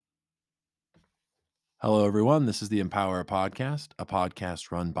Hello, everyone. This is the Empower Podcast, a podcast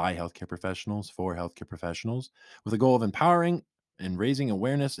run by healthcare professionals for healthcare professionals with a goal of empowering and raising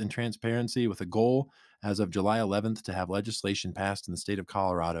awareness and transparency with a goal as of July 11th to have legislation passed in the state of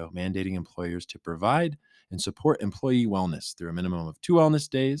Colorado mandating employers to provide and support employee wellness through a minimum of 2 wellness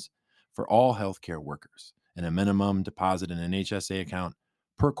days for all healthcare workers and a minimum deposit in an HSA account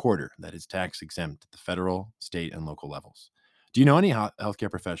per quarter that is tax exempt at the federal, state, and local levels. Do you know any healthcare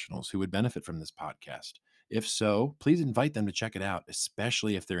professionals who would benefit from this podcast? If so, please invite them to check it out,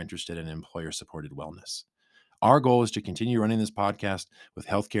 especially if they're interested in employer supported wellness. Our goal is to continue running this podcast with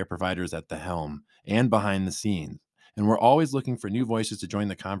healthcare providers at the helm and behind the scenes. And we're always looking for new voices to join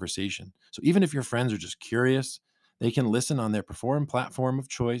the conversation. So even if your friends are just curious, they can listen on their perform platform of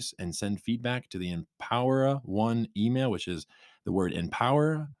choice and send feedback to the Empower One email, which is the word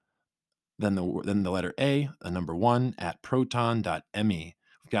empower then the letter A, the number one at proton.me.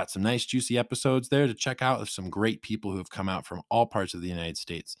 We've got some nice, juicy episodes there to check out of some great people who have come out from all parts of the United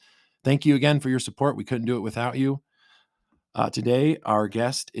States. Thank you again for your support. We couldn't do it without you. Today, our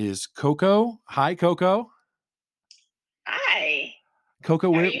guest is Coco. Hi, Coco. Hi,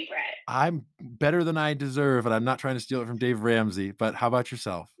 Coco, how are we're you, Brett? I'm better than I deserve, and I'm not trying to steal it from Dave Ramsey. But how about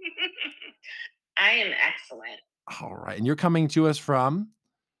yourself? I am excellent. All right, and you're coming to us from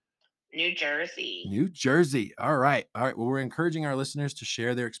New Jersey. New Jersey. All right. All right. Well, we're encouraging our listeners to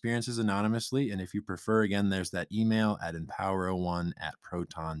share their experiences anonymously. And if you prefer, again, there's that email at empower01 at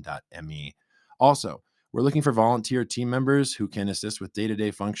proton.me. Also, we're looking for volunteer team members who can assist with day to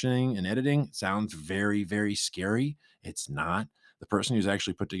day functioning and editing. Sounds very, very scary. It's not. The person who's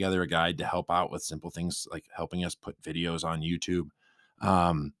actually put together a guide to help out with simple things like helping us put videos on YouTube.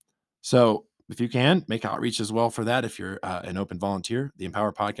 Um, so if you can, make outreach as well for that. If you're an open volunteer, the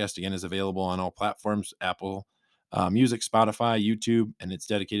Empower Podcast again is available on all platforms: Apple Music, Spotify, YouTube, and it's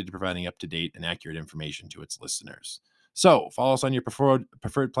dedicated to providing up to date and accurate information to its listeners. So follow us on your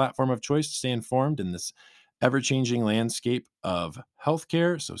preferred platform of choice to stay informed in this ever changing landscape of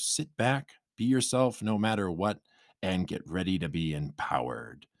healthcare. So sit back, be yourself, no matter what, and get ready to be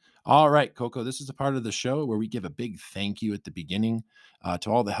empowered. All right, Coco, this is a part of the show where we give a big thank you at the beginning to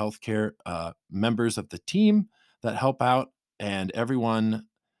all the healthcare members of the team that help out and everyone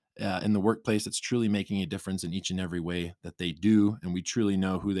in the workplace that's truly making a difference in each and every way that they do. And we truly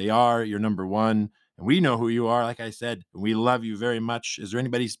know who they are. You're number one, and we know who you are. Like I said, we love you very much. Is there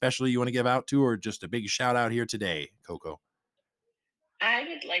anybody special you want to give out to, or just a big shout out here today, Coco? I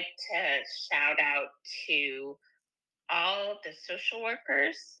would like to shout out to all the social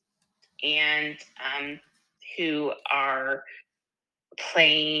workers and who are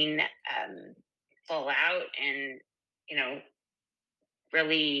playing full out and, you know,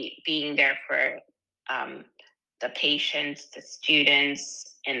 really being there for um, the patients, the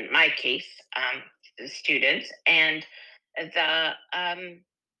students, in my case, the students, the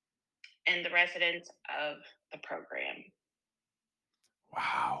and the residents of the program.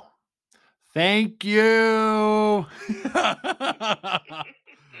 Wow. Thank you.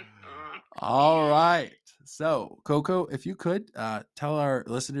 All right. So, Coco, if you could tell our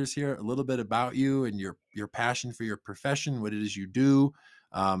listeners here a little bit about you and your passion for your profession, what it is you do,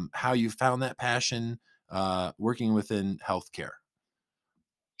 how you found that passion working within healthcare.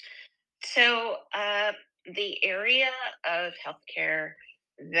 So, the area of healthcare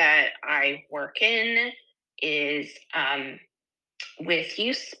that I work in is with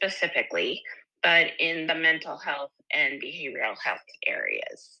youth specifically, but in the mental health and behavioral health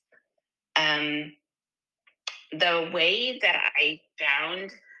areas. Um, the way that I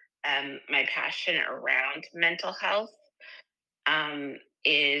found my passion around mental health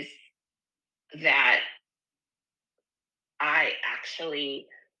is that I actually,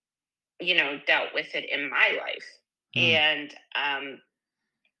 dealt with it in my life. Hmm. And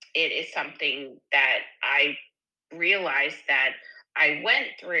it is something that I realized that I went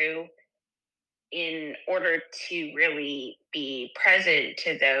through in order to really be present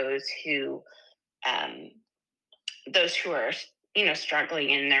to um, those who are, struggling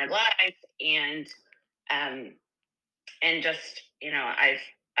in their life, and um, and just,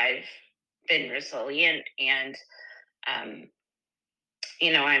 I've been resilient, and um,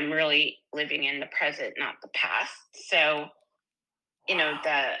 I'm really living in the present, not the past. So, Wow.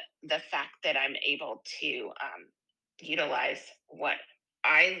 the fact that I'm able to utilize what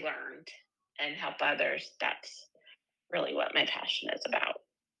I learned and help others, that's really what my passion is about.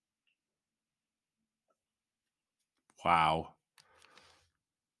 Wow.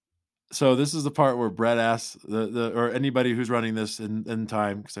 So this is the part where Brett asks the or anybody who's running this in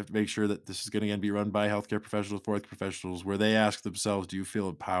time, because I have to make sure that this is going to be run by healthcare professionals, fourth professionals, where they ask themselves, "Do you feel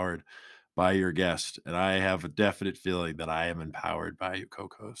empowered?" by your guest, and I have a definite feeling that I am empowered by you,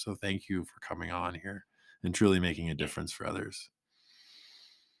 Coco. So thank you for coming on here and truly making a You- difference for others.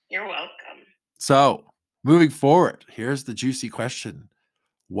 You're welcome. So, moving forward, here's the juicy question.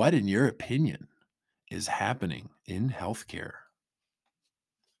 What, in your opinion, is happening in healthcare?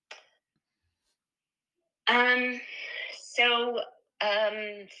 Um, so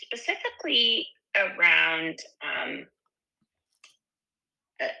specifically around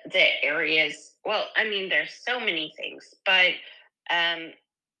the areas, well, I mean, there's so many things, but um,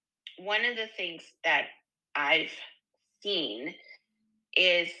 one of the things that I've seen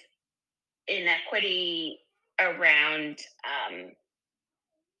is inequity around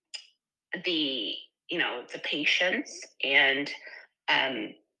the the patients and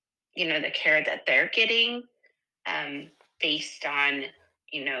um, the care that they're getting um, based on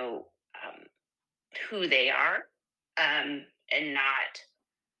you know um, who they are and not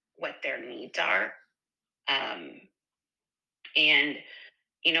what their needs are. Um, and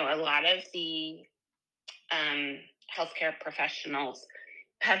a lot of the um, healthcare professionals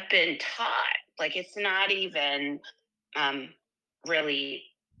have been taught, like, it's not even um, really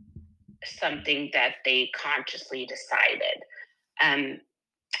something that they consciously decided. Um,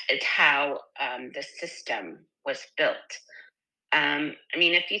 it's how the system was built. I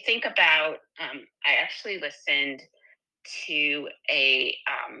mean, if you think about, I actually listened to a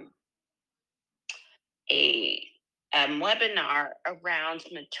webinar around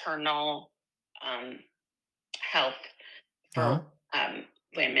maternal um, health Uh-huh. for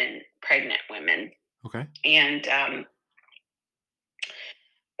women, pregnant women, Okay. and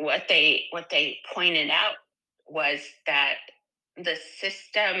what they pointed out was that the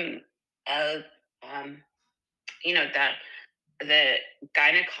system of um, the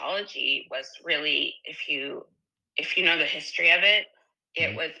gynecology was really, if you know the history of it,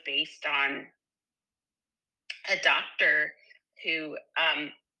 it Mhm. was based on a doctor who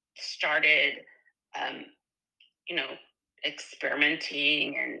started um, you know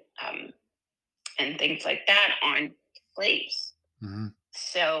experimenting and things like that on slaves. Mhm.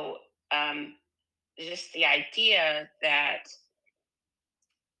 So um, just the idea that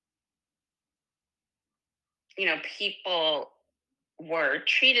people were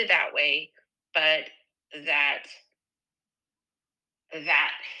treated that way, but that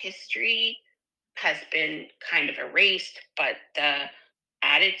that history has been kind of erased, but the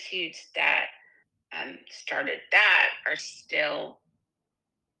attitudes that started that are still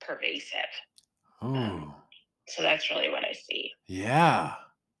pervasive. Um, Oh, so that's really what I see. yeah.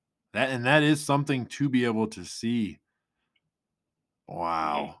 That is something to be able to see. Mhm.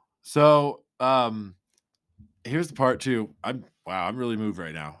 Wow. So, here's the part too. I'm really moved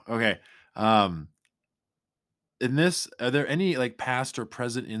right now. Okay. Um, in this, are there any like past or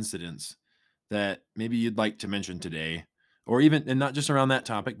present incidents that maybe you'd like to mention today? Or even, and not just around that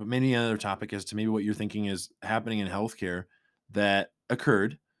topic, but many other topic as to maybe what you're thinking is happening in healthcare that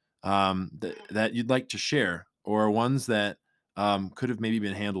occurred, that you'd like to share, or ones that could have maybe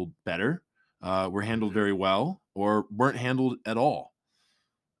been handled better, were handled very well, or weren't handled at all.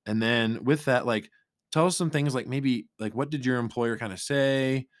 And then with that, like, tell us some things like maybe like what did your employer kind of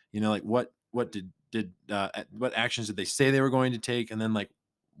say? Like what what actions did they say they were going to take? And then like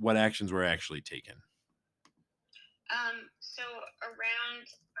what actions were actually taken? So around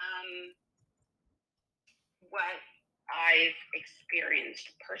what I've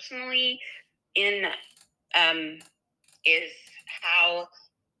experienced personally in um, is how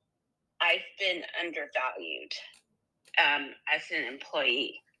I've been undervalued as an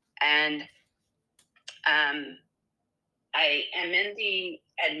employee, and um, I am in the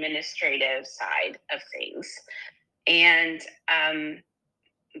administrative side of things, and um,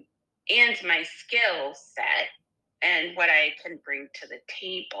 and my skill set and what I can bring to the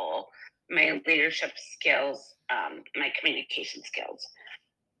table, my leadership skills, my communication skills.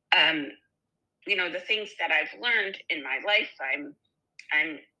 Um, the things that I've learned in my life. I'm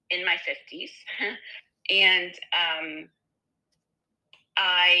in my 50s, and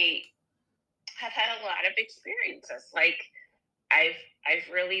I have had a lot of experiences. Like I've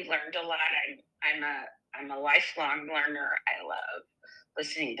I've really learned a lot. I'm a lifelong learner. I love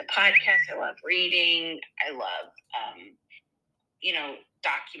listening to podcasts. I love reading. I love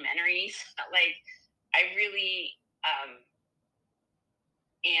documentaries. Like I really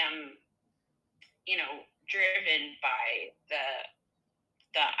am driven by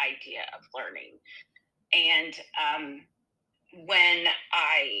the idea of learning. And when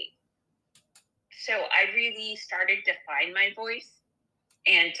I so I really started to find my voice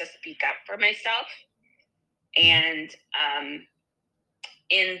and to speak up for myself. Mhm. And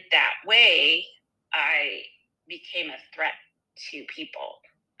in that way, I became a threat to people.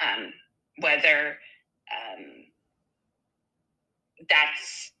 Whether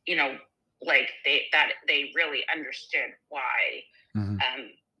that's, like they really understood why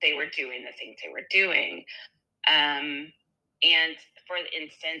Mhm. they were doing the things they were doing. Um, and for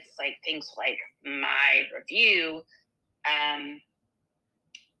instance, like things like my review,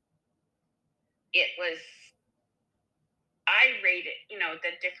 it was, I rated,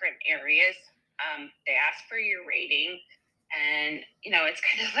 the different areas. They asked for your rating, and it's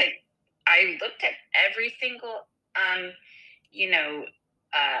kind of like I looked at every single, you know,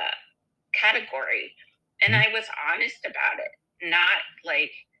 uh, category, and Mhm. I was honest about it, not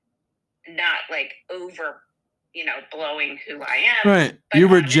like over, blowing who I am, Right. but You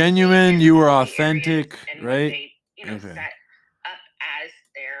were honestly genuine, in you were all the areas authentic, and what right? they, Okay. set up as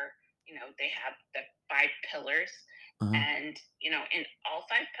their, they have the 5 pillars, Uh-huh. and in all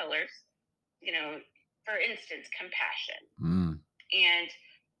 5 pillars, you know, for instance, compassion, Mm. and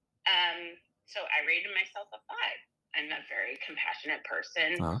so I rated myself a 5. I'm a very compassionate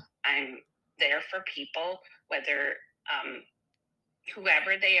person. Uh-huh. I'm there for people, whether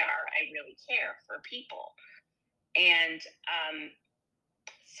whoever they are. I really care for people. And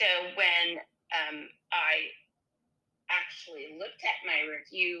so when I actually looked at my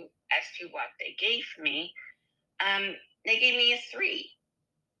review as to what they gave me, um, they gave me a 3.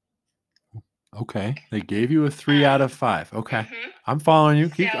 Okay. They gave you a 3 out Um, of 5. Okay. hmm I'm following you.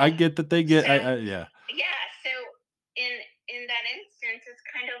 So, Keep I get that they get so I yeah. yeah. So in in that instance, it's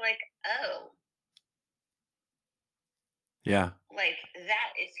kind of like, oh, Yeah. like that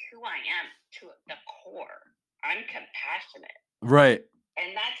is who I am to the core. I'm compassionate, Right.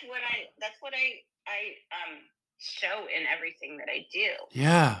 and that's what I show in everything that I do.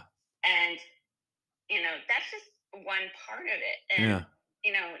 Yeah. And that's just one part of it. And Yeah.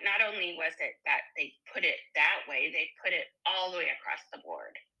 not only was it that they put it that way, they put it all the way across the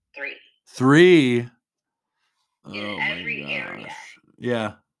board. 3 3. in Oh my every area. gosh.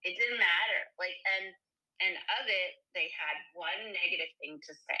 Yeah. It didn't matter. Like, and of it, they had one negative thing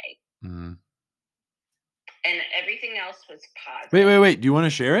to say, Mhm. and everything else was Wait, wait, positive. wait. Do you wanna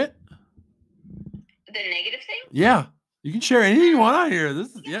share it? The negative thing? Yeah. You can share anything you want Um, on here.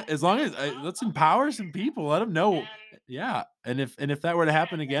 This is yeah, yeah, as no, long as let's I'll definitely empower some share that. people. Let them know. Um, Yeah. And if that were to yeah,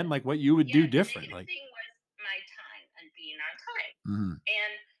 happen again, like what you would do the different. negative Like thing was my time and being on time, mhm.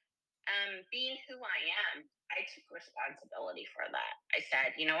 and being who I am. I took responsibility for that. I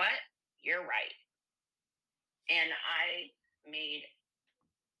said, you know what, you're right, and I made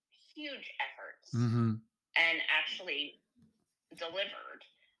huge efforts Mhm. and actually delivered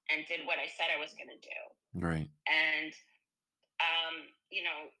and did what I said I was going to do. Right. And, um, you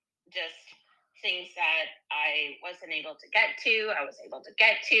know, just things that I wasn't able to get to, I was able to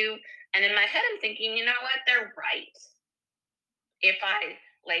get to. And in my head, I'm thinking, you know what? They're right. If I,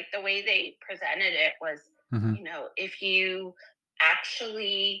 like, the way they presented it was, Mhm. if you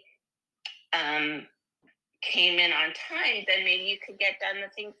actually um, came in on time, then maybe you could get done the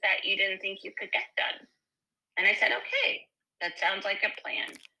things that you didn't think you could get done. And I said, okay, that sounds like a plan.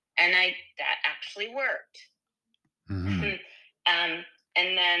 And that actually worked. Mhm. um,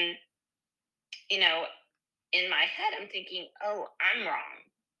 and then, you know, in my head, I'm thinking, oh, I'm wrong.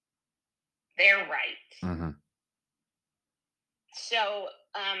 They're right. Mhm. So,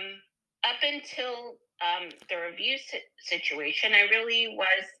 up until the review situation, I really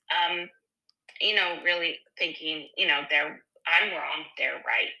was, really thinking, I'm wrong, they're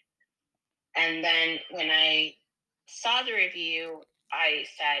right. And then when I saw the review, I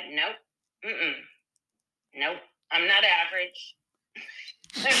said, nope, mm-mm, nope, I'm not average.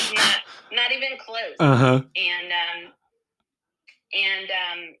 I'm not even close. Uh-huh. And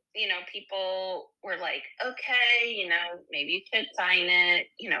people were like, okay, maybe you should sign it,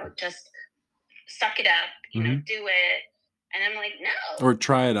 just suck it up, Mhm. do it. And I'm like, no. Or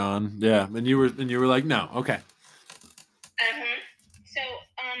try it on. Yeah. And you were like, "No." Okay. Uh-huh.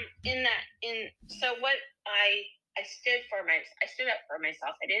 So what I stood up for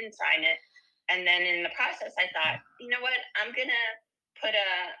myself. I didn't sign it. And then in the process I thought, you know what, I'm gonna put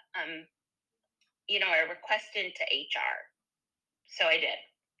a request into HR. So I did.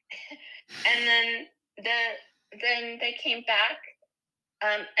 And then they came back.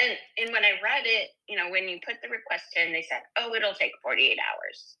 And when I read it, when you put the request in, they said, oh, it'll take 48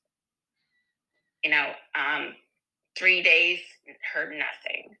 hours. You know, 3 days, heard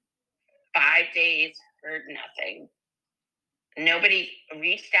nothing. 5 days, heard nothing. Nobody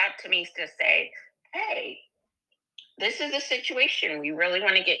reached out to me to say, hey, this is a situation. We really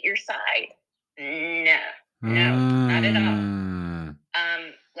want to get your side. No, no, not at all. Mm.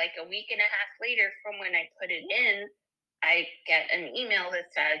 like a week and a half later from when I put it in, I get an email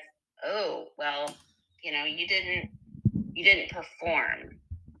that says, "Oh, well, you didn't perform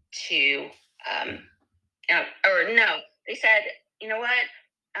to or no, they said, you know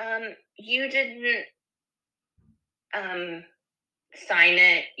what? You didn't um sign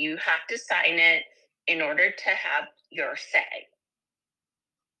it. You have to sign it in order to have your say.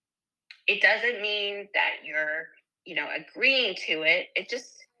 It doesn't mean that you're, agreeing to it. It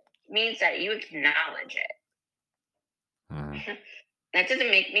just means that you acknowledge Mhm. it." That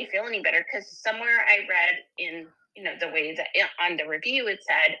doesn't make me feel any better because somewhere I read in, the way that on the review it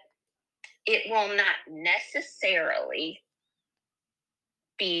said it will not necessarily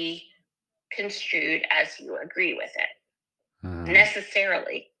be construed as you agree with it. Mhm.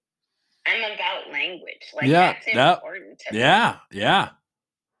 Necessarily. I'm about language. Like Yeah. that's Yep. important to me. Yeah. Yeah.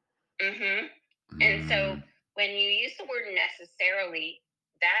 Hmm. And so Mm. when you use the word necessarily,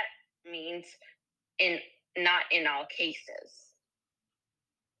 that means in not in all cases.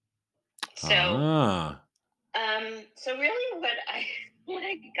 So Ah. so really what I what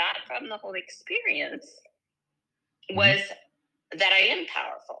I got from the whole experience Mhm. was that I am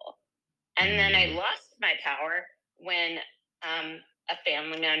powerful. And then I Mm. lost my power when a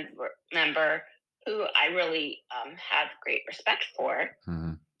family member who I really have great respect for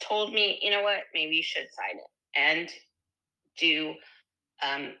Mhm. told me, you know what, maybe you should sign it and do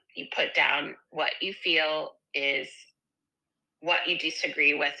you put down what you feel is what you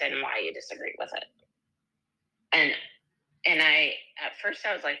disagree with and why you disagree with it. And I at first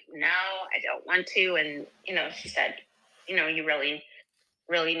I was like, no, I don't want to. And she said, you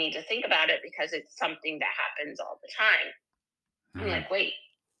really need to think about it because it's something that happens all the time. I'm Mhm. like, wait,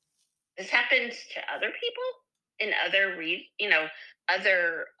 this happens to other people in other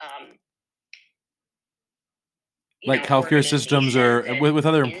other Like healthcare systems or organizations and with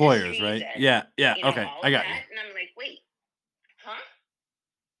other employers, industries right? and Yeah. Yeah. Okay. all I of got you. that. And I'm like, wait, huh?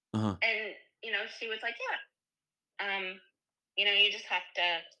 Uh-huh. And she was like, yeah, you just have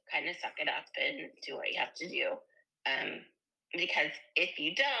to kind of suck it up and do what you have to do. Because if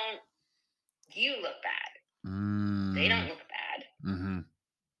you don't, you look bad. They don't Mm. look bad. Mhm.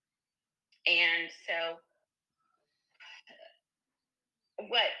 And so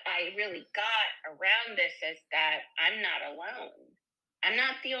what I really got around this is that I'm not alone. I'm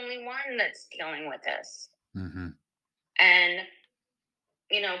not the only one that's dealing with this. Mhm. And,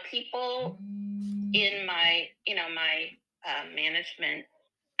 people in my management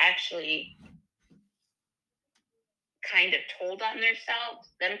actually kind of told on themselves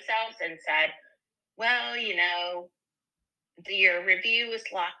and said, well, your review is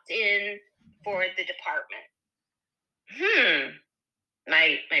locked in for the department.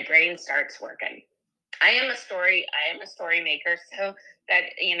 My brain starts working. I am a story maker, so that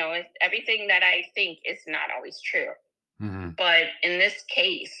everything that I think is not always true. Mhm. But in this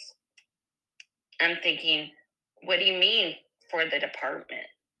case, I'm thinking, what do you mean for the department?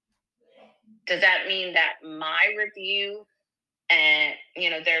 Does that mean that my review and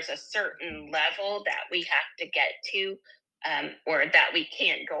there's a certain level that we have to get to, or that we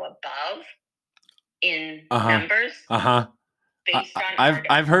can't go above in Uh-huh. numbers Uh-huh. based on our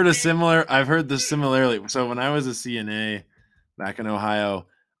I've heard a department? similar I've heard this similarly. So when I was a CNA back in Ohio,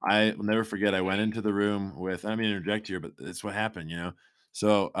 I will never forget I went Hmm. into the room with I mean interject here, but it's what happened.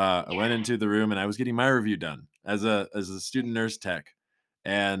 So I went Yeah. into the room and I was getting my review done as a student nurse tech.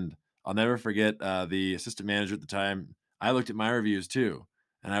 And I'll never forget the assistant manager at the time. I looked at my reviews too.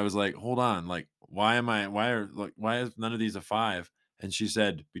 And I was like, hold on, like why is none of these a five? And she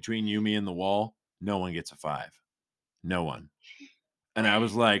said, between you, me, and the wall, no one gets a five. No one. And I Right.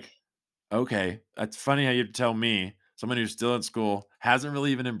 was like, "Okay, that's funny how you tell me, someone who's still in school, hasn't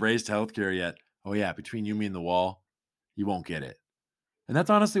really even embraced healthcare yet. Oh yeah, between you, me, and the wall, you won't get it." And that's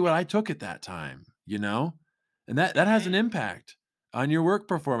honestly what I took at that time. And that has an Hmm. impact on your work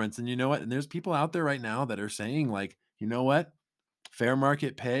performance. And you know what? And there's people out there right now that are saying like, "You know what? Fair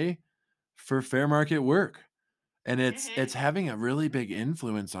market pay for fair market work." And it's Hmm. having a really big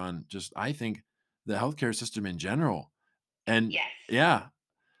influence on just I think the healthcare system in general. And Yes. yeah,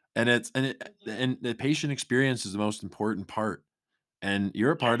 Hmm. and the patient experience is the most important part, and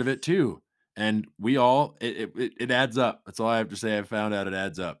you're a part of it Yes. too. And we all it adds up. That's all I have to say. I found out it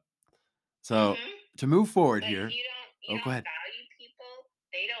adds up. So Hmm. to move forward But if here. you Oh, go don't ahead. value people,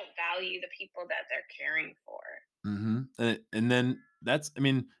 they don't value the people that they're caring for. And then that's I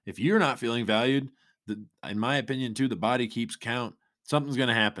mean, if you're not feeling valued, in my opinion too, the body keeps count. Something's going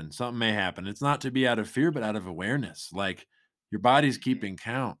to happen. Something may happen. It's not to be out of fear, but out of awareness. Like your body's Hmm. keeping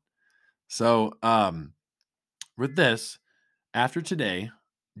count. So with this, after today.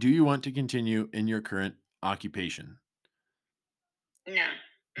 Do you want to continue in your current occupation? No.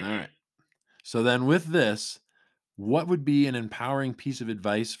 All Mm-mm. right. So then with this, what would be an empowering piece of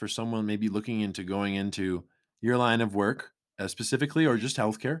advice for someone maybe looking into going into your line of work, specifically, or just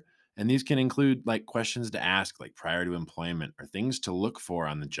healthcare? And these can include like questions to ask, like prior to employment, or things to look for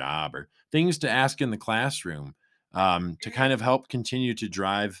on the job, or things to ask in the classroom, to kind Mhm. of help continue to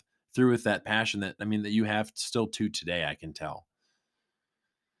drive through with that passion that I mean that you have still to today. I can tell.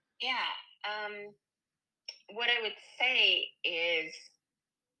 Yeah. What I would say is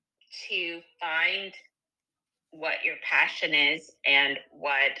to find what your passion is and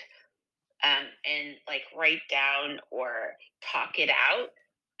and like write down or talk it out,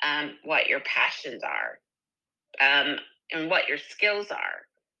 what your passions are, um, and what your skills are,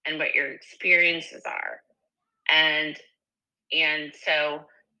 and what your experiences are, and so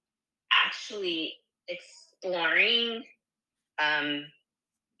actually exploring, um,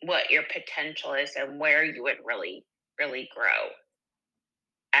 what your potential is and where you would really grow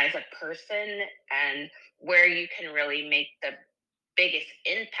as a person, and where you can really make the biggest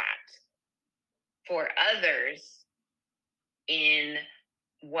impact for others in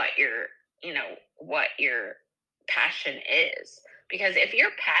what your what your passion is. Because if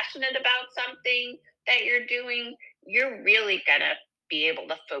you're passionate about something that you're doing, you're really gonna be able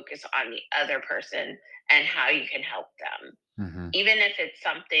to focus on the other person and how you can help them, Hmm. even if it's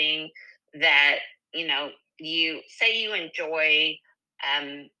something that, you know you say you enjoy,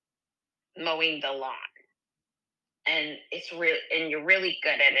 um, mowing the lawn, and you're really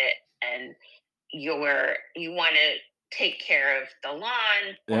good at it, and you want to take care of the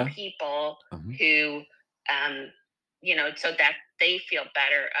lawn for Yeah. people Hmm. who, um so that they feel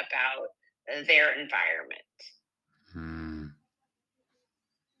better about their environment. Hmm.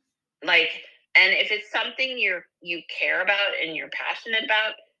 Like, and if it's something you care about and you're passionate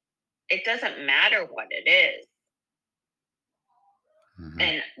about, it doesn't matter what it is Hmm.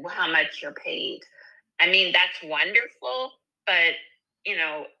 and how much you're paid. I mean, that's wonderful, but you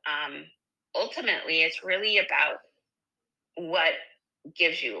know, ultimately, it's really about what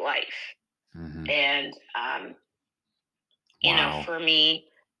gives you life. Hmm. And Wow. for me,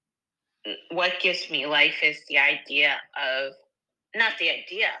 what gives me life is the idea of, not the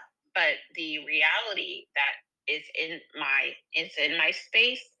idea, but the reality that is in my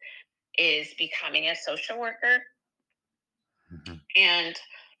space, is becoming a social worker Hmm. and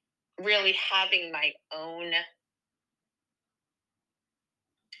really having my own,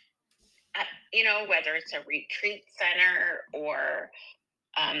 whether it's a retreat center or,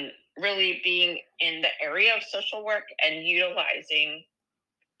 really being in the area of social work and utilizing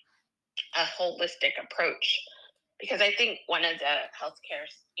a holistic approach. Because I think one of the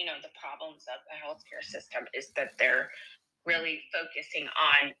the problems of the healthcare system is that they're really focusing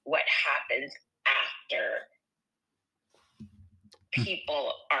on what happens after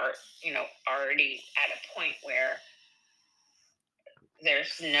people are, already at a point where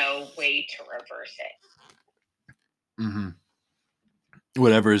there's no way to reverse it. Hmm.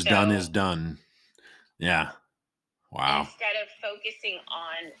 Whatever is done So is done. Yeah. Wow. instead of focusing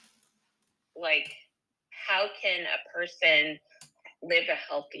on, like, how can a person live a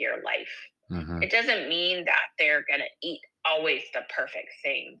healthier life, Hmm. it doesn't mean that they're going to eat always the perfect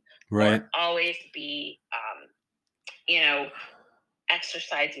thing or Right. always be, you know,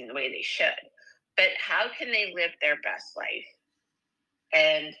 exercising the way they should. But how can they live their best life?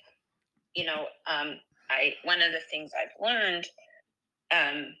 And, I one of the things I've learned,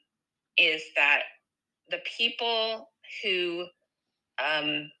 um, is that the people who,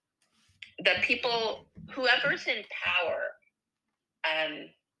 um, whoever's in power, um,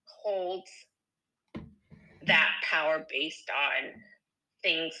 holds that power based on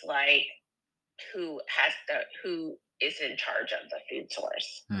things like who is in charge of the food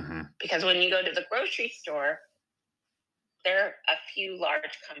source. Hmm. Because when you go to the grocery store, there are a few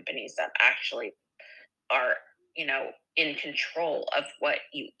large companies that actually are, in control of what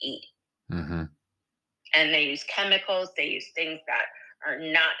you eat. Hmm. And they use chemicals, they use things that are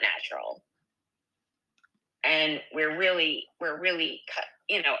not natural. And we're really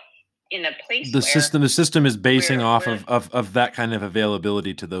in a place where The system is basing off we're of that kind of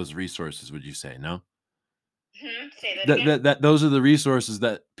availability to those resources, would you say, no? say that That again. that that those are the resources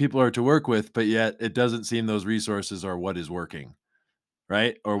that people are to work with, but yet it doesn't seem those resources are what is working,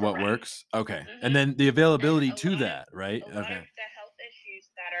 right? Or what Correct. works? Okay. And Hmm. then the And availability to that, right? a lot of Okay. the health issues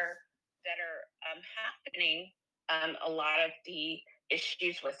that are happening, a lot of the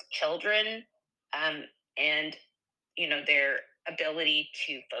issues with children, um, and their ability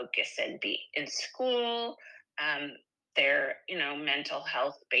to focus and be in school, um, their mental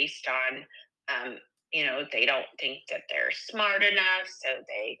health based on they don't think that they're smart enough, so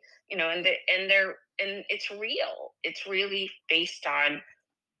they and it's real, it's really based on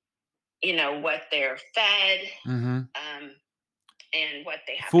what they're fed, Mm-hmm. um and what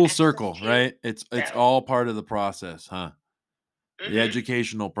they have Full access circle, to. right? It's So all part of the process, huh? The mhm.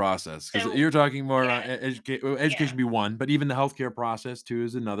 educational process, because So you're talking more around yeah, education yeah. be one, but even the healthcare process too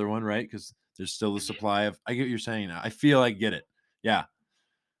is another one, right? Because there's still the Mhm. supply of. I get what you're saying now. I feel I get it. Yeah.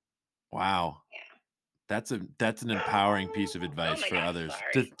 Wow. Yeah. That's an empowering piece of Oh advice my for gosh, others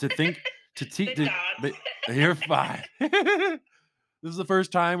sorry. to think to The teach. To, dogs. but you're fine. This is the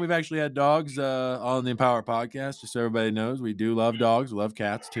first time we've actually had dogs on the Empower podcast. Just so everybody knows, we do love dogs. We love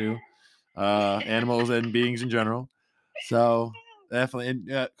cats too, animals and beings in general. So definitely.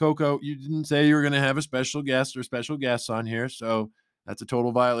 And Coco, you didn't say you were going to have a special guest or special guests on here, so that's a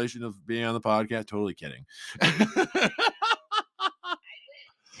total violation of being on the podcast. Totally kidding. I went to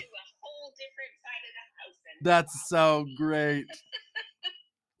a whole different side of the house and That's followed so me. great.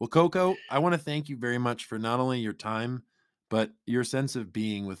 Well, Coco, I want to thank you very much for not only your time, but your sense of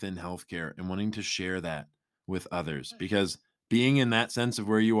being within healthcare and wanting to share that with others. Because being in that sense of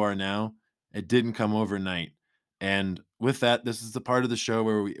where you are now, it didn't come overnight. And with that, this is the part of the show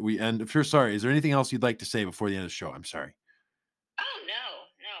where we end. If you're sorry, is there anything else you'd like to say before the end of the show? I'm sorry. Oh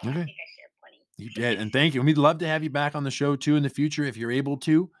no, no, I Okay. think I shared You plenty. did, and thank you. And we'd love to have you back on the show too in the future if you're able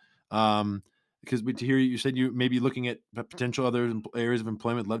to. Because we to hear you said you may be looking at potential other areas of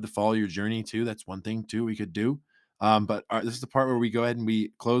employment. Love to follow your journey too. That's one thing too we could do. But this is the part where we go ahead and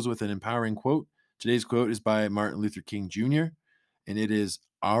we close with an empowering quote. Today's quote is by Martin Luther King Jr., and it is,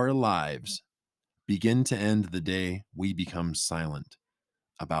 "Our lives begin to end the day we become silent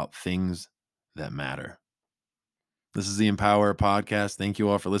about things that matter." This is the Empower podcast. Thank you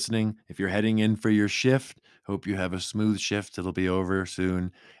all for listening. If you're heading in for your shift, hope you have a smooth shift. It'll be over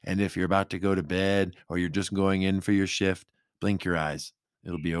soon. And if you're about to go to bed or you're just going in for your shift, blink your eyes.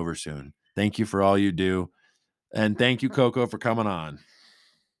 It'll be over soon. Thank you for all you do. And thank you, Coco, for coming on.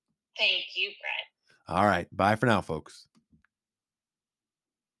 Thank you, Brett. All right. Bye for now, folks.